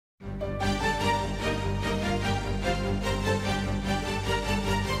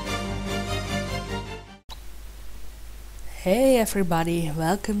Hey everybody,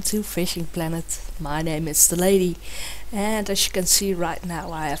 welcome to Fishing Planet. My name is the Lady, and as you can see right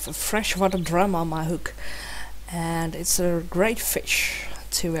now I have a freshwater drum on my hook, and it's a great fish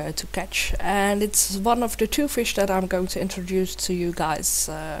to catch, and it's one of the two fish that I'm going to introduce to you guys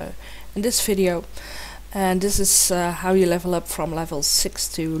in this video. And this is how you level up from level 6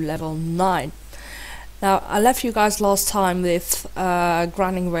 to level 9. Now, I left you guys last time with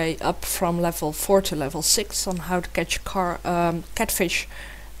grinding way up from level 4 to level 6 on how to catch catfish,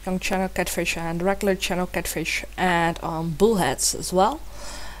 young channel catfish and regular channel catfish, and on bullheads as well.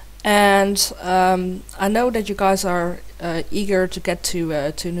 And I know that you guys are eager to get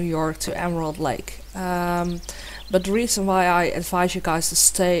to New York, to Emerald Lake. But the reason why I advise you guys to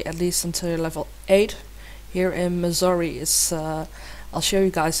stay at least until level 8 here in Missouri is, I'll show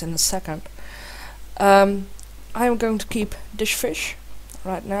you guys in a second. I am going to keep this fish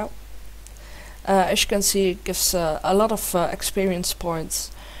right now. As you can see, it gives a lot of experience points,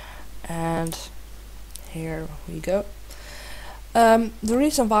 and here we go. The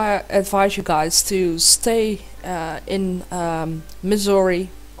reason why I advise you guys to stay in Missouri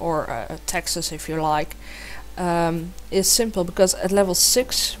or Texas if you like is simple, because at level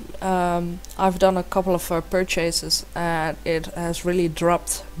 6 I've done a couple of purchases and it has really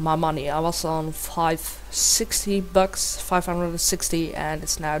dropped my money. I was on $560, and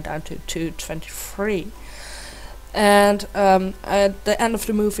it's now down to $223. And at the end of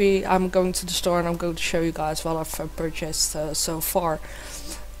the movie I'm going to the store and I'm going to show you guys what I've purchased so far.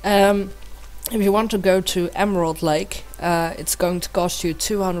 If you want to go to Emerald Lake, it's going to cost you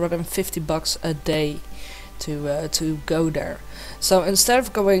 $250 a day to go there. So instead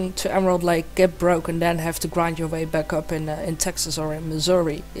of going to Emerald Lake, get broke, and then have to grind your way back up in Texas or in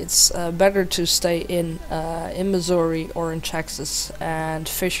Missouri, it's better to stay in Missouri or in Texas and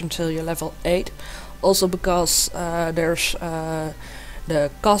fish until you're level 8. Also because there's the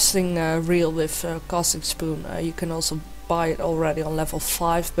casting reel with casting spoon. You can also buy it already on level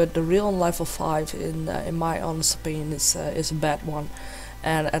 5, but the reel on level 5 in my honest opinion is a bad one,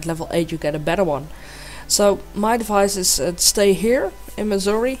 and at level 8 you get a better one. So my advice is stay here in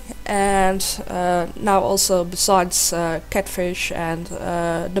Missouri, and now also besides catfish and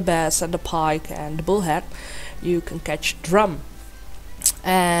the bass and the pike and the bullhead, you can catch drum.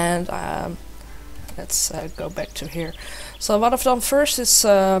 And let's go back to here. So what I've done first is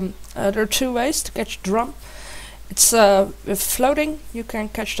there are two ways to catch drum. It's with floating you can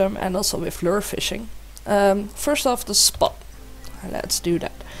catch them, and also with lure fishing. First off, the spot. Let's do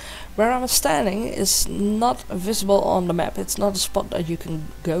that. Where I'm standing is not visible on the map. It's not a spot that you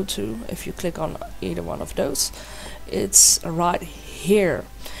can go to if you click on either one of those. It's right here.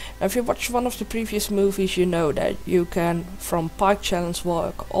 Now, if you watch one of the previous movies, you know that you can from Pike Challenge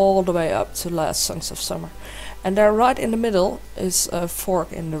walk all the way up to Last Songs of Summer. And there right in the middle is a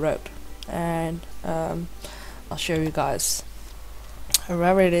fork in the road. And I'll show you guys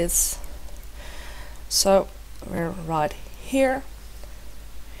where it is. So we're right here.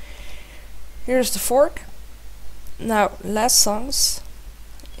 Here's the fork. Now, Last Songs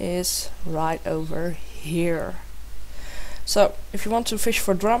is right over here. So if you want to fish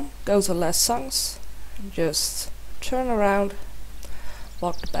for drum, go to Last Songs, just turn around,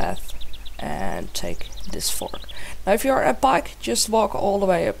 walk the path, and take this fork. Now if you're at Pike, just walk all the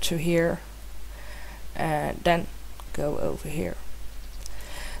way up to here, and then go over here.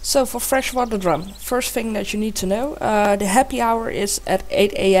 So for freshwater drum, first thing that you need to know, the happy hour is at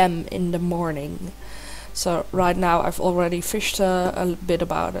 8 AM in the morning. So right now I've already fished a bit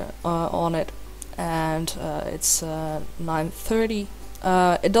about on it, and it's 9:30.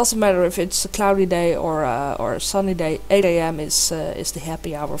 It doesn't matter if it's a cloudy day or a sunny day. 8 AM is the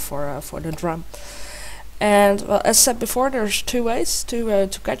happy hour for the drum. And well, as said before, there's two ways to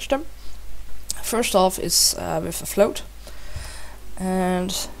catch them. First off is with a float.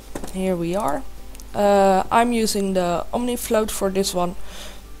 And here we are. I'm using the Omni float for this one.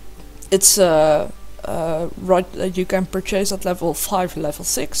 It's right that you can purchase at level 5, level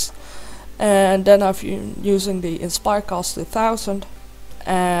 6. And then I've been using the Inspirecast 2000.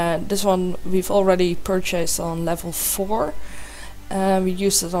 And this one we've already purchased on level 4. We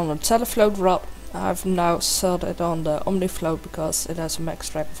used it on a telefloat rod. I've now sold it on the Omni float because it has a max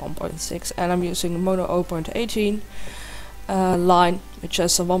drag of 1.6, and I'm using the Mono 0.18 line, which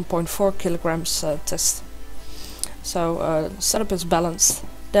has a 1.4 kilograms test. So setup is balanced.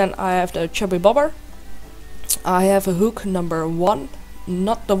 Then I have the chubby bobber. I have a hook number 1,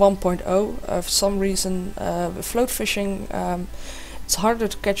 not the 1.0. For some reason with float fishing it's harder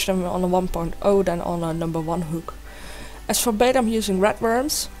to catch them on a 1.0 than on a number 1 hook. As for bait, I'm using red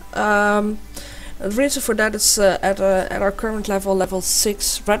worms. The reason for that is at our current level, level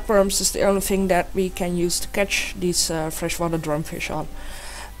 6, red worms is the only thing that we can use to catch these freshwater drumfish on.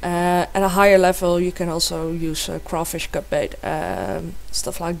 At a higher level you can also use crawfish cut bait,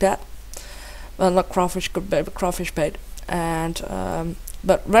 stuff like that. Well, not crawfish cut bait, but crawfish bait. And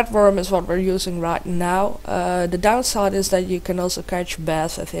but red worm is what we're using right now. The downside is that you can also catch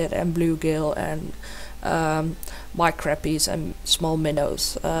bass with it, and bluegill, and white crappies and small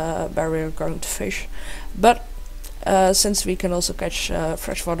minnows where we're going to fish. But since we can also catch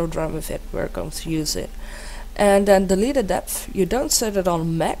freshwater drum with it, we're going to use it. And then the leader depth, you don't set it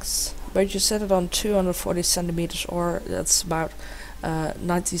on max, but you set it on 240 centimeters, or that's about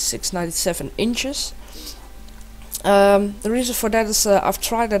 96, 97 inches. The reason for that is I've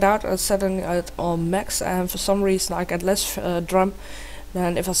tried it out, setting it on max, and for some reason I get less drum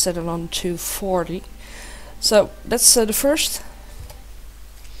than if I set it on 240. So that's the first.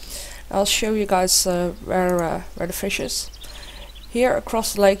 I'll show you guys where the fish is. Here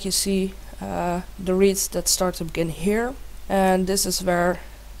across the lake you see the reeds that start to begin here, and this is where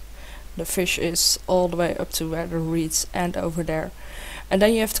the fish is, all the way up to where the reeds end over there. And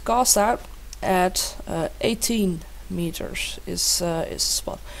then you have to cast out at 18 meters is the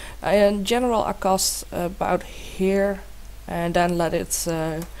spot. In general I cast about here and then let it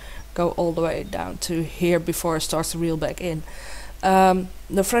go all the way down to here before it starts to reel back in.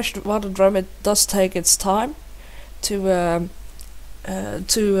 The freshwater drum, it does take its time to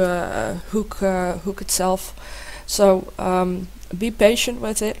hook itself, so be patient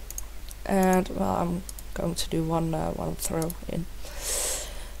with it. And well, I'm going to do one throw in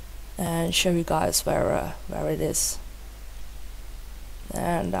and show you guys where it is.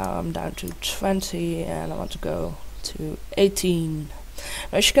 And now I'm down to 20 and I want to go to 18.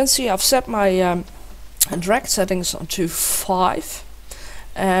 As you can see, I've set my drag settings onto 5,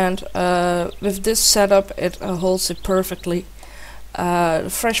 and with this setup it holds it perfectly. The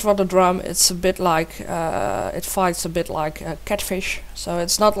freshwater drum, it's a bit like it fights a bit like catfish, so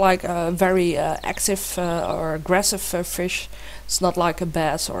it's not like a very active or aggressive fish. It's not like a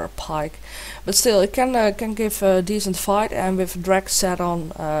bass or a pike, but still it can give a decent fight. And with drag set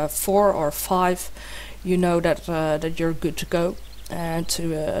on 4 or 5, you know that that you're good to go, and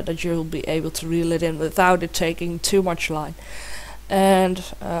that you'll be able to reel it in without it taking too much line. And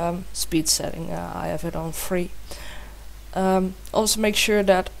speed setting, I have it on 3. Also make sure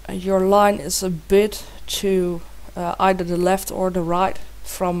that your line is a bit to either the left or the right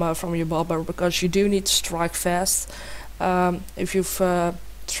from your bobber, because you do need to strike fast. If you've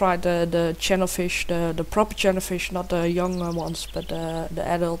tried the channel fish, the proper channel fish, not the young ones but the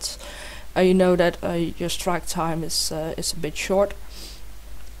adults, you know that your strike time is a bit short.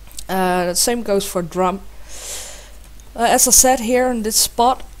 The same goes for drum. As I said, here in this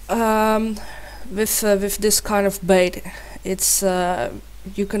spot, with this kind of bait, it's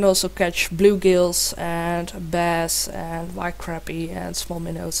you can also catch bluegills and bass and white crappie and small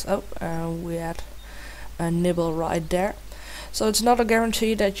minnows. Oh, we had a nibble right there. So it's not a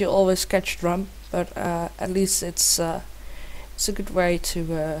guarantee that you always catch drum, but at least it's a good way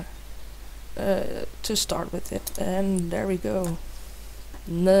to start with it. And there we go.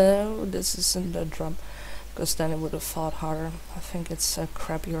 No, this isn't a drum, because then it would have fought harder. I think it's a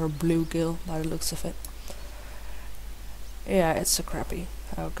crappie or a bluegill by the looks of it. Yeah, it's a crappie.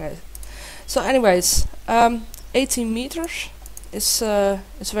 Okay. So anyways, 18 meters is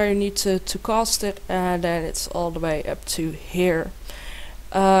where you need to cast it, and then it's all the way up to here.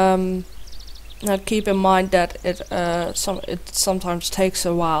 Now keep in mind that it sometimes takes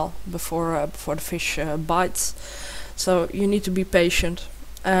a while before the fish bites, so you need to be patient.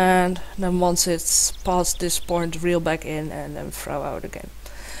 And then once it's past this point, reel back in and then throw out again.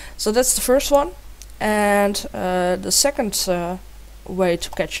 So that's the first one. And the second way to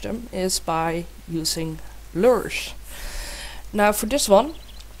catch them is by using lures. Now for this one,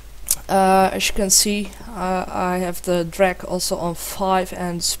 as you can see, I have the drag also on 5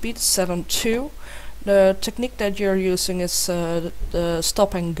 and speed set on 2. The technique that you're using is the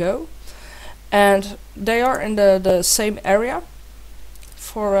stop and go, and they are in the same area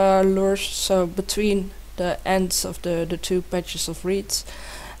for lures, so between the ends of the two patches of reeds.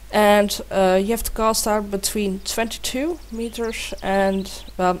 And you have to cast out between 22 meters and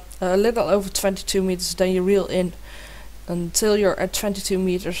a little over 22 meters, then you reel in until you're at 22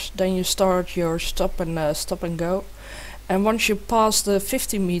 meters, then you start your stop and go. And once you pass the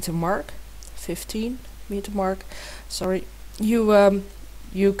 15 meter mark, sorry, you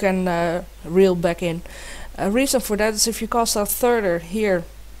can reel back in. A reason for that is if you cast out further here,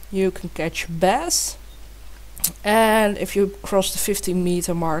 you can catch bass, and if you cross the 15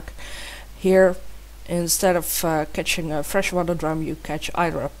 meter mark here, instead of catching a freshwater drum, you catch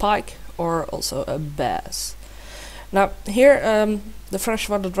either a pike or also a bass. Now here, the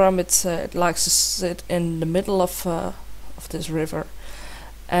freshwater drum, it likes to sit in the middle of this river,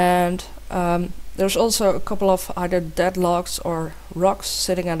 and there's also a couple of either dead logs or rocks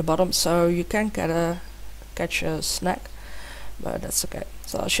sitting at the bottom, so you can catch a snack, but that's okay.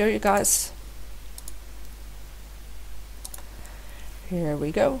 So I'll show you guys. Here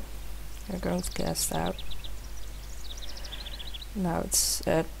we go. We're going to cast out. Now it's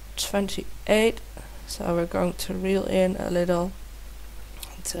at 28, so we're going to reel in a little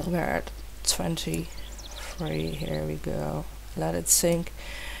until we're at 23. Here we go. Let it sink,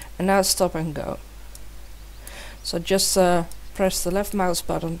 and now stop and go. So just press the left mouse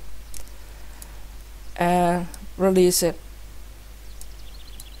button and release it.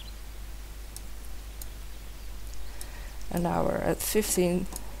 And now we're at 15,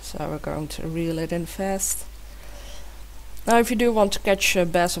 so we're going to reel it in fast. Now if you do want to catch a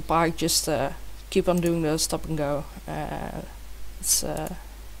bass or pike, just keep on doing the stop and go. It's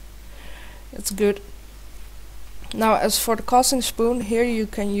good. Now as for the casting spoon, here you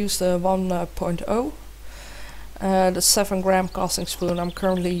can use the 1.0. The 7 gram casting spoon, I'm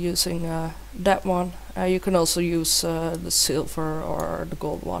currently using that one. You can also use the silver or the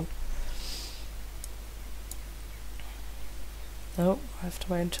gold one. Oh, I have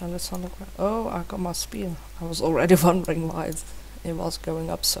to wait until it's on the ground. Oh, I got my spear. I was already wondering why it was going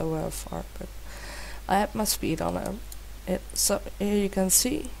up so far, but I had my speed on it. So here you can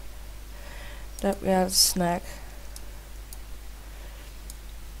see that we have a snack.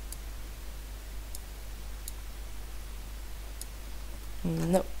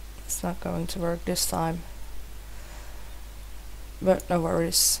 Nope, it's not going to work this time. But no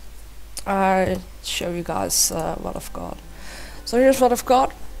worries. I'll show you guys what I've got. So here's what I've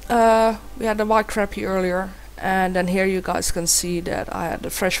got. We had the white crappie earlier, and then here you guys can see that I had the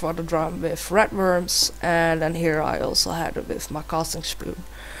freshwater drum with red worms, and then here I also had it with my casting spoon.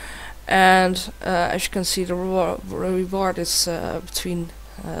 And as you can see, the reward is between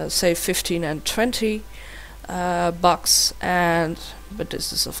say 15 and 20 bucks, but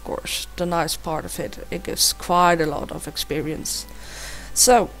this is of course the nice part of it. It gives quite a lot of experience.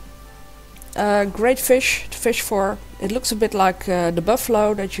 So great fish to fish for. It looks a bit like the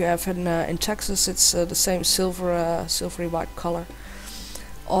buffalo that you have in Texas. It's the same silvery white color.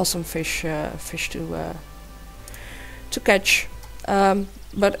 Awesome fish to catch,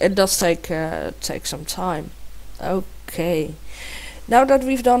 but it does take some time. Okay, now that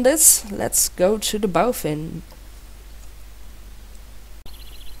we've done this, let's go to the bowfin.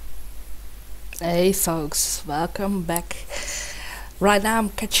 Hey folks, welcome back. Right now I'm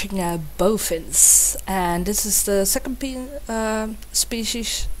catching bowfins, and this is the second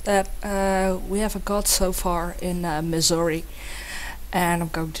species that we haven't got so far in Missouri, and I'm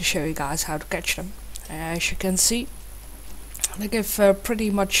going to show you guys how to catch them. As you can see, they give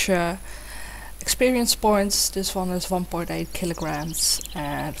pretty much experience points. This one is 1.8 kilograms,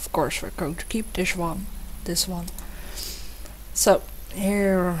 and of course we're going to keep this one. So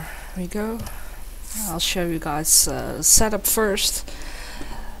here we go. I'll show you guys setup first.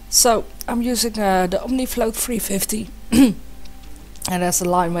 So I'm using the OmniFloat 350 and that's a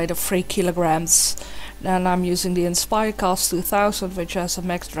line weight of 3 kilograms. Then I'm using the InspireCast 2000, which has a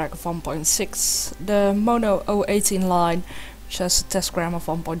max drag of 1.6. The Mono 018 line, which has a test gram of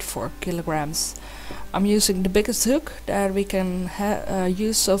 1.4 kilograms. I'm using the biggest hook that we can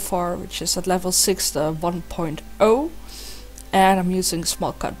use so far, which is at level 6, the 1.0, and I'm using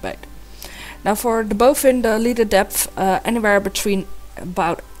small cut bait. Now for the bowfin, the leader depth anywhere between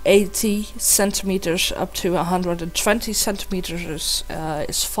about 80 centimeters up to 120 centimeters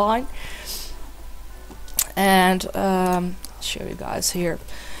is fine. And I'll show you guys here.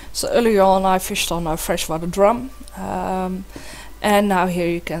 So earlier on I fished on a freshwater drum, and now here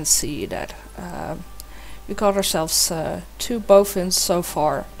you can see that we got ourselves 2 bowfins so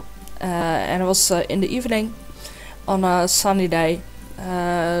far, and it was in the evening on a sunny day.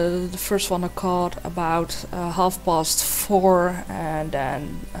 The first one I caught about 4:30, and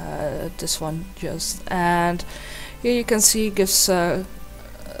then this one just, and here you can see it gives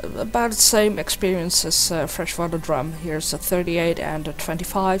about the same experience as freshwater drum. Here's a 38 and a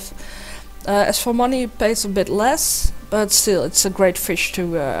 25. As for money, it pays a bit less, but still it's a great fish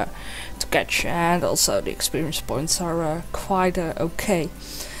to catch, and also the experience points are quite okay.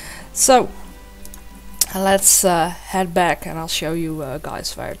 So let's head back and I'll show you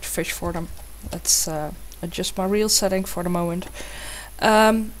guys where to fish for them. Let's adjust my reel setting for the moment.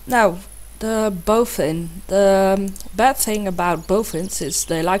 Now the bowfin. The bad thing about bowfins is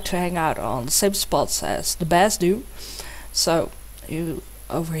they like to hang out on the same spots as the bass do. So you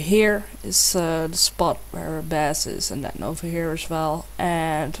over here is the spot where a bass is, and then over here as well,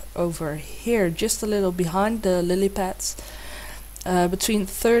 and over here just a little behind the lily pads. Between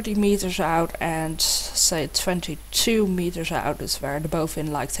 30 meters out and say 22 meters out is where the bowfin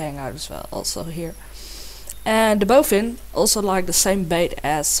like to hang out as well, also here. And the bowfin also like the same bait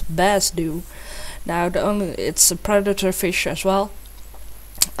as bass do. Now it's a predator fish as well.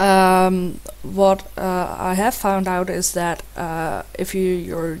 What I have found out is that if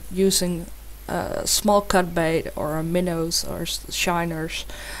you're using small cut bait or minnows or shiners,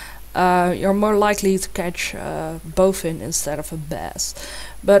 you're more likely to catch bowfin instead of a bass.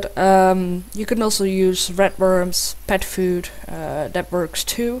 But you can also use redworms, pet food, that works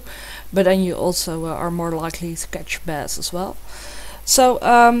too. But then you also are more likely to catch bass as well. So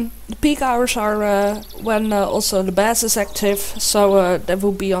the peak hours are when also the bass is active. So that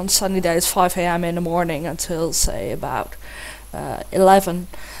will be on sunny days 5 AM in the morning until say about 11,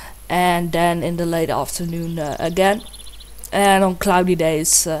 and then in the late afternoon again. And on cloudy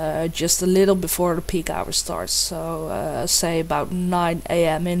days, just a little before the peak hour starts, so say about 9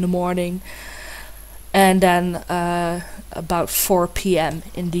 AM in the morning, and then about 4 PM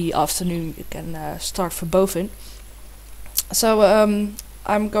in the afternoon you can start for bowfin. So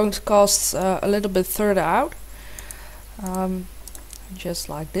I'm going to cast a little bit further out, just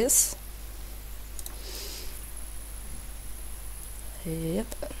like this.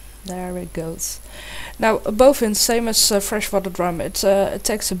 Yep. There it goes. Now bowfin, same as freshwater drum, it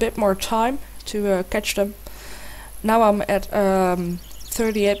takes a bit more time to catch them. Now I'm at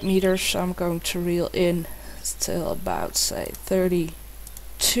 38 meters, I'm going to reel in till about say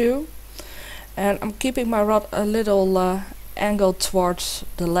 32, and I'm keeping my rod a little angled towards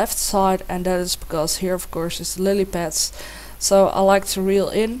the left side, and that is because here of course is the lily pads, so I like to reel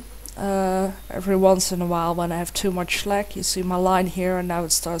in every once in a while when I have too much slack. You see my line here, and now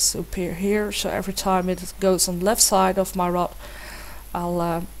it starts to appear here, so every time it goes on the left side of my rod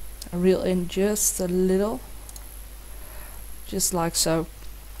I'll reel in just a little, just like so.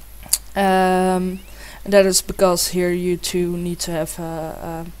 And that is because here you two need to have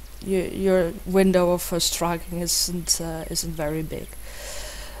your window of striking isn't very big,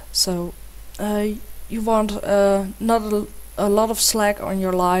 so you want not a lot of slack on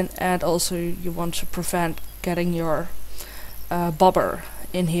your line, and also you want to prevent getting your bobber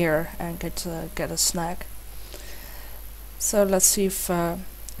in here and get a snag. So let's see if I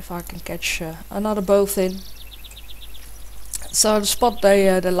can catch another bowfin. So the spot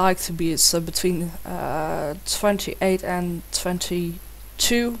they like to be is between 28 and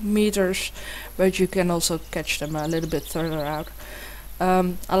 22 meters, but you can also catch them a little bit further out.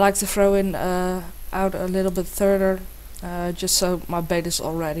 I like to throw in out a little bit further, just so my bait is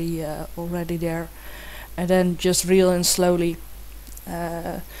already there, and then just reel in slowly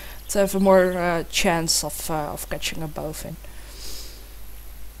to have a more chance of catching a bowfin.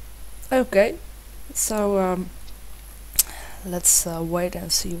 Okay, so let's wait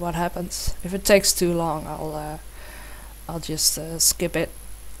and see what happens. If it takes too long, I'll just skip it,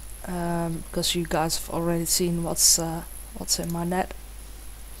 because you guys have already seen what's in my net.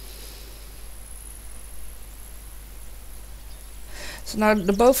 So now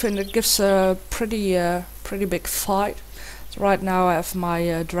the bowfin, it gives a pretty big fight. So right now I have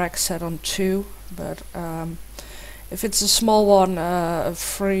my drag set on 2, but if it's a small one, a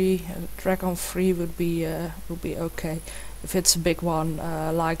drag on 3 would be okay. If it's a big one,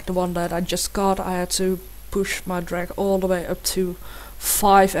 like the one that I just got, I had to push my drag all the way up to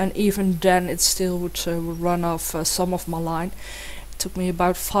 5, and even then it still would run off some of my line. It took me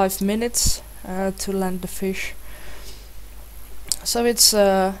about 5 minutes to land the fish. So it's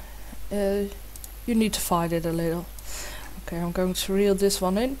you need to fight it a little. Okay, I'm going to reel this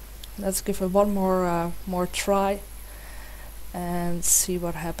one in. Let's give it one more try and see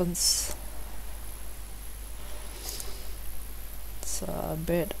what happens. It's a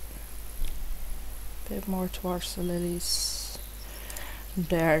bit more towards the lilies.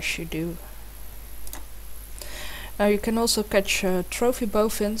 There she do. Now you can also catch trophy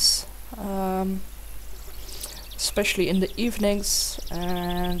bowfins, especially in the evenings,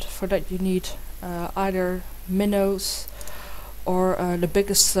 and for that you need either minnows or the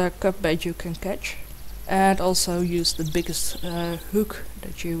biggest cut bait you can catch, and also use the biggest hook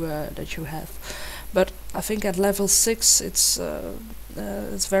that you have. But I think at level 6 it's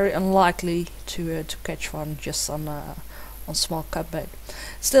very unlikely to catch one just on small cut bait.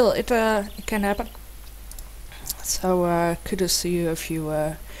 Still, it can happen. So kudos to you if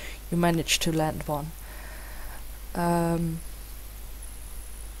you you manage to land one.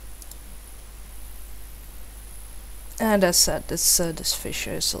 And as said, this fish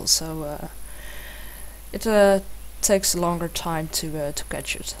is also it takes a longer time to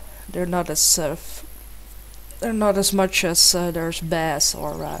catch it. They're not as much as there's bass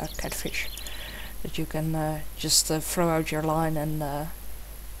or catfish that you can just throw out your line and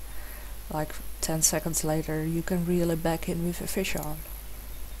like 10 seconds later you can reel it back in with a fish on.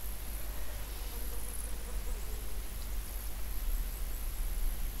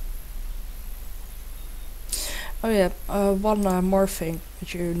 Oh yeah, one more thing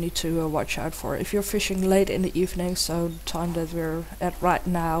that you need to watch out for. If you're fishing late in the evening, so the time that we're at right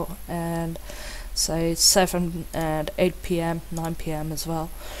now, and say 7 and 8 p.m, 9 p.m. as well,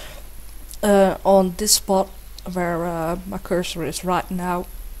 on this spot where my cursor is right now,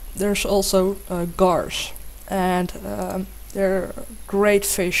 there's also gars, and they're great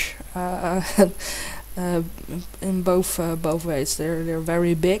fish in both ways. They're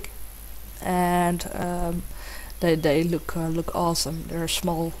very big, and they look awesome. They're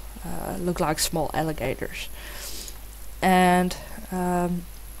small, look like small alligators, and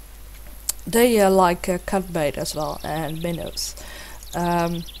they like cut bait as well and minnows.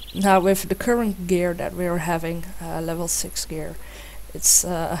 Now with the current gear that we're having, level 6 gear, it's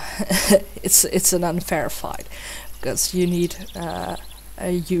it's an unfair fight, because you need a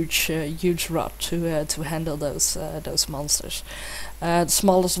huge rod to handle those monsters. The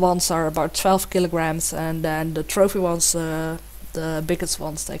smallest ones are about 12 kilograms, and then the trophy ones, the biggest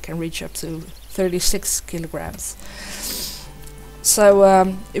ones, they can reach up to 36 kilograms.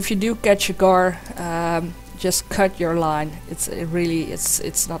 So if you do catch a gar, just cut your line.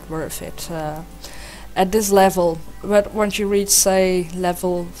 It's not worth it at this level. But once you reach, say,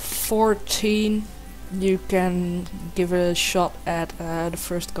 level 14, you can give a shot at the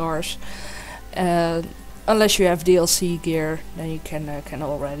first gars. Unless you have DLC gear, then you can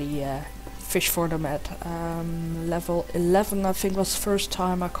already fish for them at level 11. I think was the first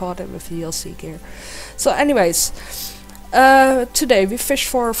time I caught it with DLC gear. So anyways, today we fished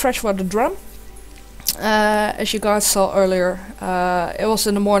for a freshwater drum. As you guys saw earlier, it was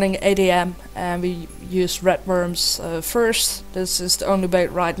in the morning, 8 AM, and we used red worms first. This is the only bait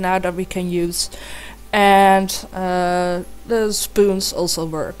right now that we can use, and the spoons also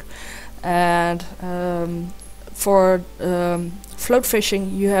work. And for float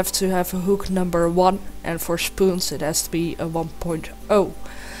fishing you have to have a hook number 1, and for spoons it has to be a 1.0.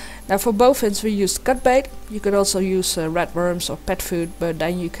 Now for bowfins we used cut bait. You could also use red worms or pet food, but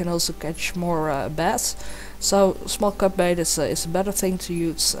then you can also catch more bass. So small cut bait is a better thing to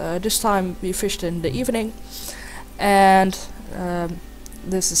use. This time we fished in the evening, and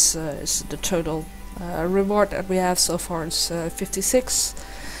this is the total reward that we have so far is 56.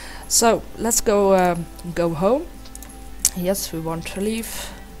 So let's go home. Yes, we want to leave,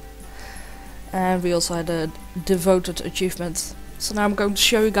 and we also had a devoted achievement. So now I'm going to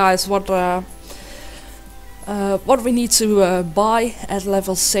show you guys what we need to buy at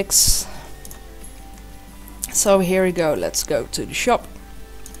level 6. So here we go. Let's go to the shop.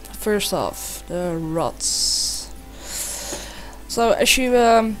 First off, the rods. So as you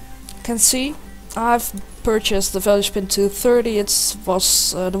can see, I've purchased the ValueSpin 230. It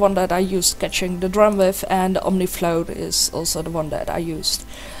was the one that I used catching the drum with, and the OmniFloat is also the one that I used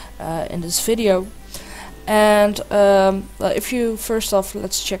in this video. And if you first off,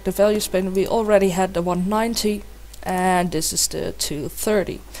 let's check the ValueSpin. We already had the 190, and this is the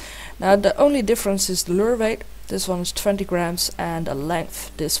 230. Now the only difference is the lure weight. This one is 20 grams, and the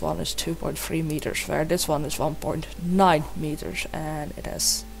length. This one is 2.3 meters, where this one is 1.9 meters, and it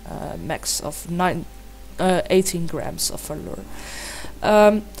has max of 18 grams of a lure.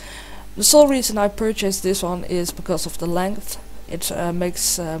 The sole reason I purchased this one is because of the length. It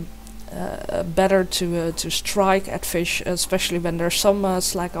makes better to strike at fish, especially when there's some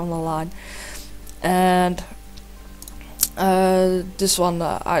slack on the line. And this one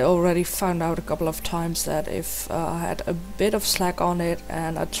I already found out a couple of times that if I had a bit of slack on it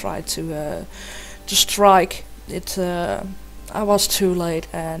and I tried to strike it, I was too late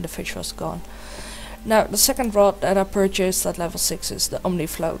and the fish was gone. Now the second rod that I purchased at level 6 is the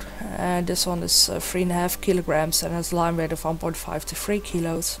OmniFloat, and this one is 3.5 kilograms and has line weight of 1.5 to 3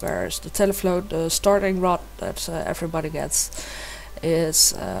 kilos, whereas the Telefloat, the starting rod that everybody gets,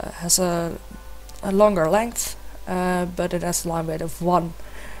 is has a longer length, but it has a line weight of 1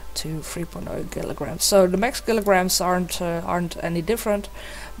 to 3.0 kilograms. So the max kilograms aren't any different,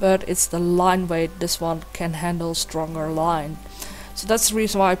 but it's the line weight. This one can handle stronger line, so that's the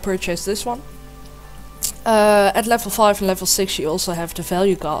reason why I purchased this one. At level 5 and level 6 you also have the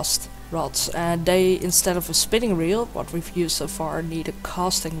value cast rods, and they, instead of a spinning reel, what we've used so far, need a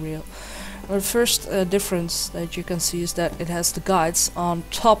casting reel. Well, the first difference that you can see is that it has the guides on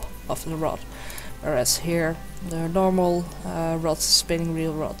top of the rod, whereas here the normal rods, spinning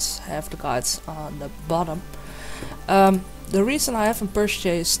reel rods, have the guides on the bottom. The reason I haven't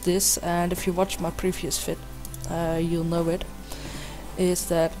purchased this, and if you watch my previous vid you'll know it, is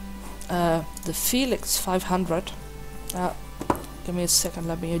that the Felix 500, give me a second,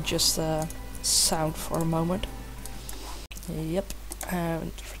 let me adjust the sound for a moment. Yep,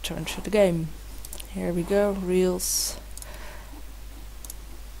 and return to the game. Here we go, reels.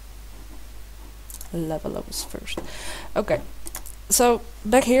 Level up is first. Okay, so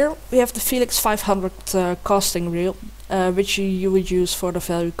back here we have the Felix 500 casting reel, which you would use for the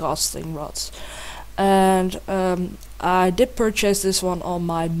value casting rods. And I did purchase this one on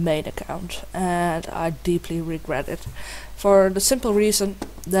my main account, and I deeply regret it, for the simple reason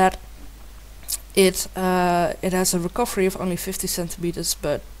that it has a recovery of only 50 centimeters,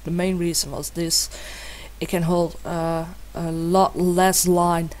 but the main reason was this: it can hold a lot less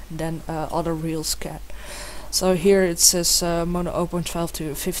line than other reels can. So here it says mono 0.12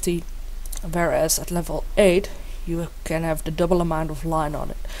 to 50, whereas at level 8 you can have the double amount of line on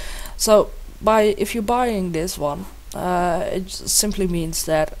it. So if you're buying this one, it simply means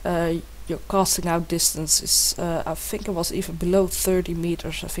that your casting out distance is, I think it was even below 30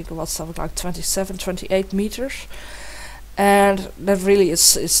 meters, I think it was something like 27, 28 meters. And that really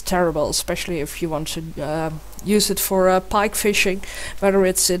is terrible, especially if you want to use it for pike fishing, whether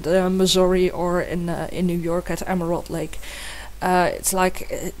it's in Missouri or in New York at Emerald Lake. It's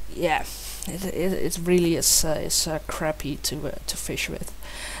like, yeah, it really is crappy to fish with.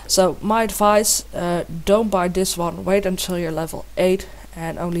 So my advice, don't buy this one, wait until you're level 8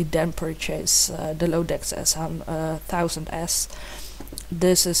 and only then purchase the Lodex SN 1000S.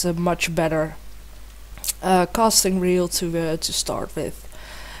 This is a much better casting reel to start with,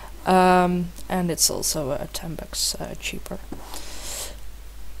 and it's also 10 bucks cheaper.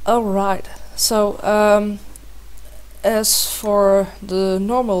 Alright, so as for the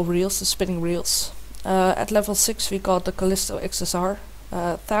normal reels, the spinning reels, at level 6 we got the Callisto XSR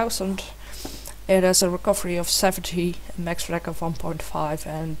 1000. It has a recovery of 70, a max rack of 1.5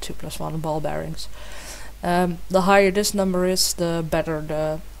 and 2+1 ball bearings. The higher this number is, the better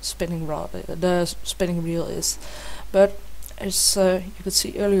the spinning reel is. But as you could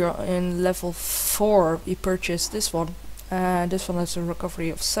see earlier, in level 4 we purchased this one, and this one has a recovery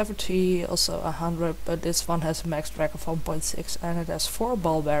of 70, also 100, but this one has a max drag of 1.6 and it has 4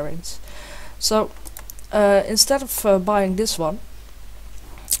 ball bearings. So instead of buying this one,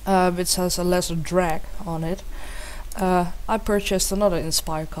 which has a lesser drag on it, I purchased another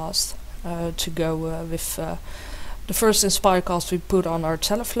Inspirecast to go with the first Inspirecast we put on our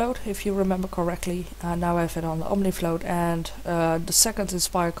Telefloat, if you remember correctly. Now I have it on the Omnifloat, and the second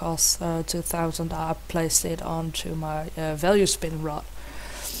Inspirecast 2000 I placed it onto my value spin rod.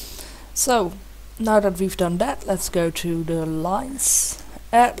 So now that we've done that, let's go to the lines.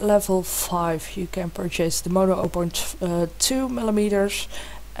 At level 5 you can purchase the Mono 0.2 millimeters,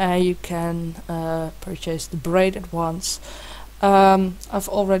 and you can purchase the braided ones. I've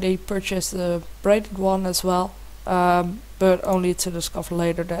already purchased the braided one as well, but only to discover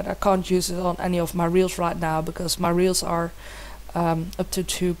later that I can't use it on any of my reels right now, because my reels are up to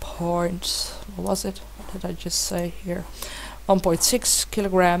 2 points, what was it? What did I just say here? 1.6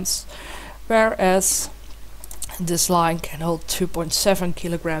 kilograms, whereas this line can hold 2.7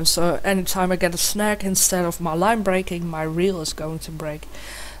 kilograms. So anytime I get a snag, instead of my line breaking, my reel is going to break.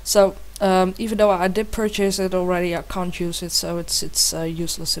 So even though I did purchase it already, I can't use it, so it's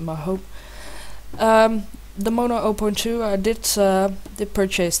useless in my home. The Mono 0.2, I did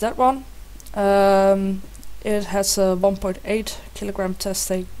purchase that one. It has a 1.8 kilogram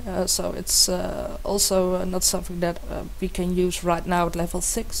testing, so it's also not something that we can use right now at level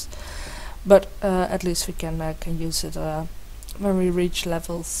 6. But at least we can use it when we reach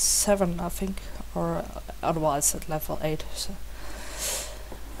level 7, I think, or otherwise at level 8. So.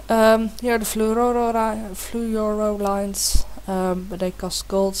 Here are the fluoro lines, but they cost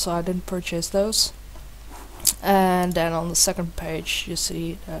gold, so I didn't purchase those. And then on the second page you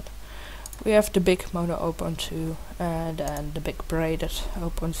see that we have the big Mono 0.2 and then the big braided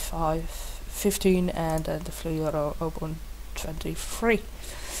 0.5, 15, and then the fluoro 0.23.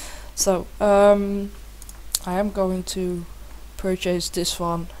 So I am going to purchase this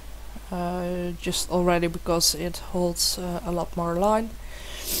one just already because it holds a lot more line.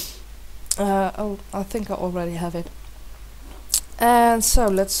 Oh, I think I already have it. And so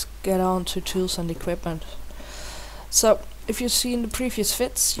let's get on to tools and equipment. So if you've seen the previous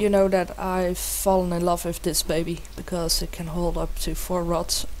fits, you know that I've fallen in love with this baby because it can hold up to 4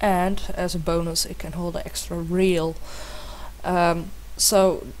 rods, and as a bonus it can hold an extra reel.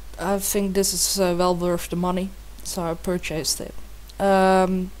 So I think this is well worth the money, so I purchased it.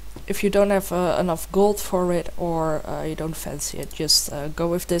 If you don't have enough gold for it, or you don't fancy it, just go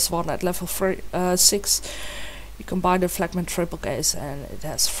with this one at level 6. You can buy the Flakman triple case and it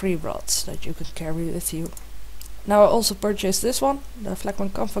has 3 rods that you can carry with you. Now I also purchased this one, the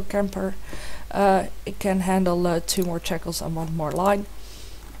Flakman Comfort Camper. It can handle 2 more tackles and 1 more line.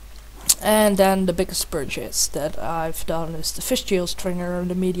 And then the biggest purchase that I've done is the fish geo stringer,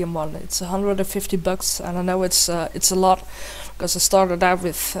 the medium one. It's 150 bucks, and I know it's a lot because I started out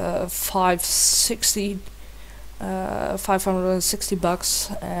with 560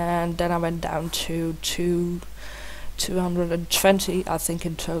 bucks, and then I went down to 220, I think,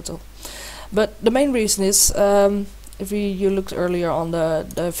 in total. But the main reason is, if you looked earlier on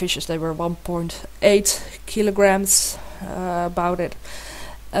the fishes, they were 1.8 kilograms, about it.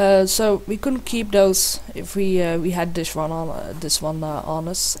 So we couldn't keep those if we had this one on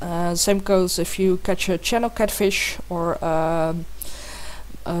us. Same goes if you catch a channel catfish or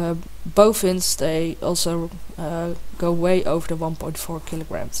bowfins. They also go way over the 1.4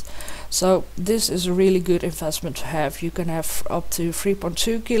 kilograms. So this is a really good investment to have. You can have up to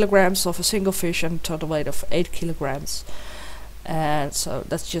 3.2 kilograms of a single fish and a total weight of 8 kilograms. And so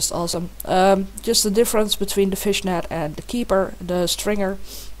that's just awesome. Just the difference between the fish net and the keeper, the stringer.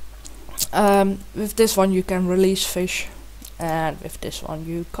 With this one you can release fish, and with this one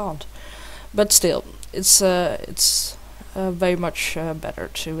you can't. But still, it's very much better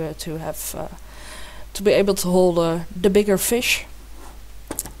to have to be able to hold the bigger fish.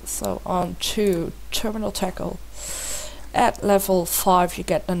 So on to terminal tackle. At level 5 you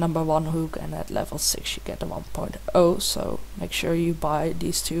get the number 1 hook, and at level 6 you get the 1.0, so make sure you buy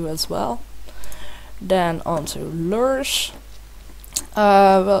these 2 as well. Then on to lures.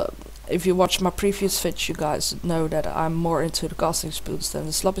 Well, if you watch my previous fits, you guys know that I'm more into the casting spoons than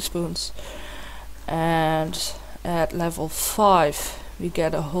the sloppy spoons. And at level 5 we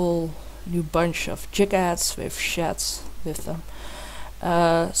get a whole new bunch of jig heads with sheds with them.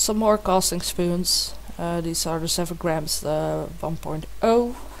 Some more casting spoons. These are the 7 grams, the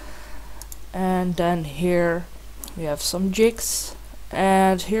 1.0. And then here we have some jigs.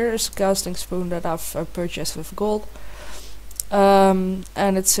 And here is a casting spoon that I've purchased with gold. And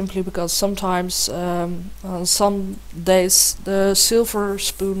it's simply because sometimes on some days the silver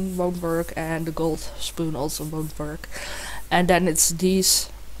spoon won't work and the gold spoon also won't work. And then it's these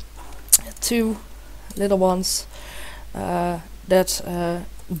 2 little ones that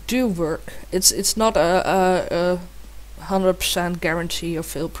do work. It's not a 100% guarantee or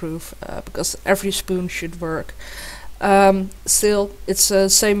fail proof, because every spoon should work. Still, it's the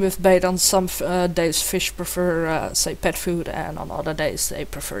same with bait. On some days fish prefer say pet food, and on other days they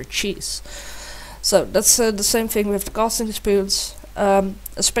prefer cheese. So that's the same thing with the casting spoons,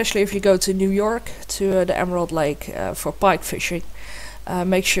 especially if you go to New York to the Emerald Lake for pike fishing.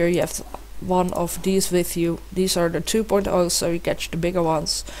 Make sure you have one of these with you. These are the 2.0, so you catch the bigger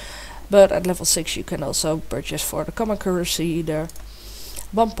ones. But at level 6 you can also purchase for the common currency the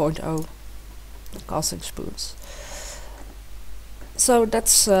 1.0 casting spoons. So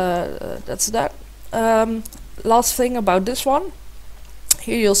that's that. Last thing about this one.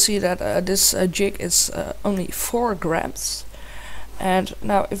 Here you'll see that this jig is only 4 grams. And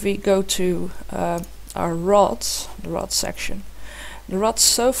now if we go to our rods, the rod section, the rods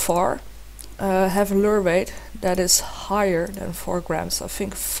so far have a lure weight that is higher than 4 grams. I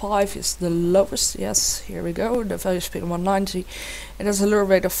think 5 is the lowest. Yes, here we go. The value spin 190. It has a lure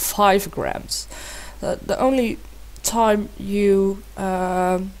weight of 5 grams. The only time you,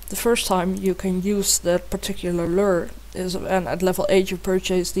 the first time you can use that particular lure is when at level 8 you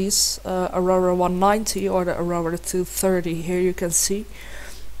purchase these Aurora 190 or the Aurora 230. Here you can see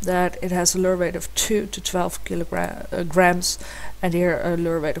that it has a lure weight of 2 to 12 grams, and here a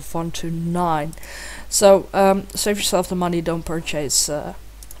lure weight of 1 to 9. So save yourself the money. Don't purchase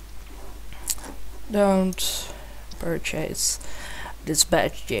this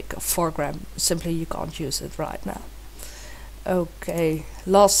badge jig of 4 gram. Simply you can't use it right now. Okay,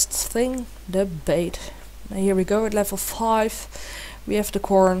 last thing, the bait. Now here we go at level 5. We have the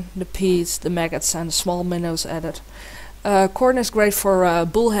corn, the peas, the maggots and the small minnows added. Corn is great for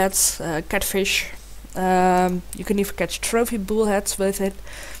bullheads, catfish. You can even catch trophy bullheads with it.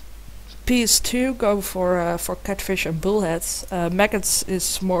 Peas too go for catfish and bullheads. Maggots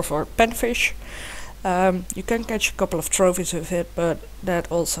is more for panfish. You can catch a couple of trophies with it, but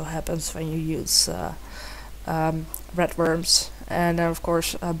that also happens when you use red worms, and then of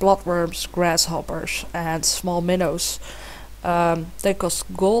course bloodworms, grasshoppers, and small minnows. They cost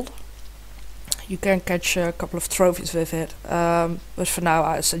gold. You can catch a couple of trophies with it, but for now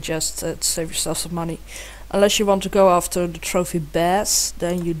I suggest to save yourself some money. Unless you want to go after the trophy bass,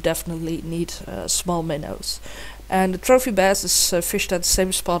 then you definitely need small minnows. And the trophy bass is fished at the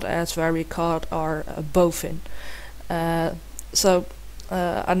same spot as where we caught our bowfin. So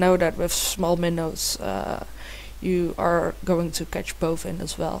I know that with small minnows you are going to catch bowfin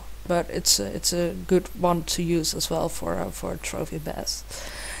as well, but it's a good one to use as well for a trophy bass.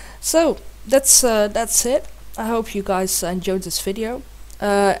 So that's it. I hope you guys enjoyed this video.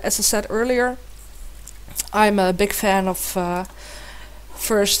 As I said earlier, I'm a big fan of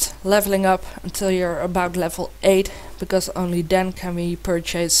first leveling up until you're about level 8, because only then can we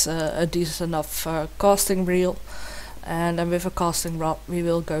purchase a decent enough casting reel, and then with a casting rod we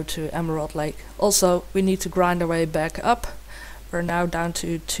will go to Emerald Lake. Also, we need to grind our way back up. We're now down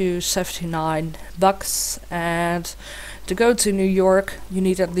to 279 bucks, and to go to New York you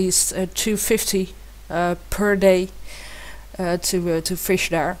need at least 250 per day to fish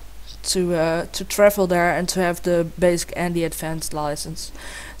there, to travel there, and to have the basic and the advanced license.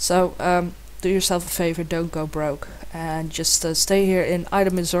 So do yourself a favor, don't go broke, and just stay here in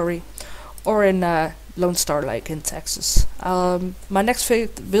Ida, Missouri, or in Lone Star Lake in Texas. My next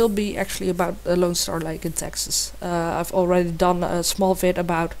vid will be actually about Lone Star Lake in Texas. I've already done a small vid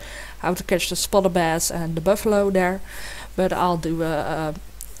about how to catch the spotted bass and the buffalo there, but I'll do a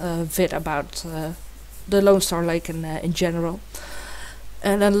vid about the Lone Star Lake in general.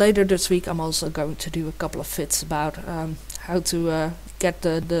 And then later this week I'm also going to do a couple of vids about how to get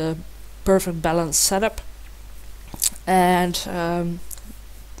the perfect balance setup, and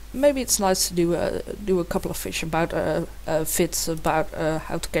maybe it's nice to do a couple of fish about vids about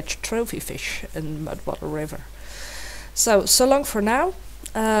how to catch trophy fish in Mudwater River. So long for now.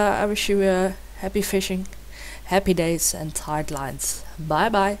 I wish you happy fishing, happy days, and tight lines. Bye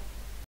bye.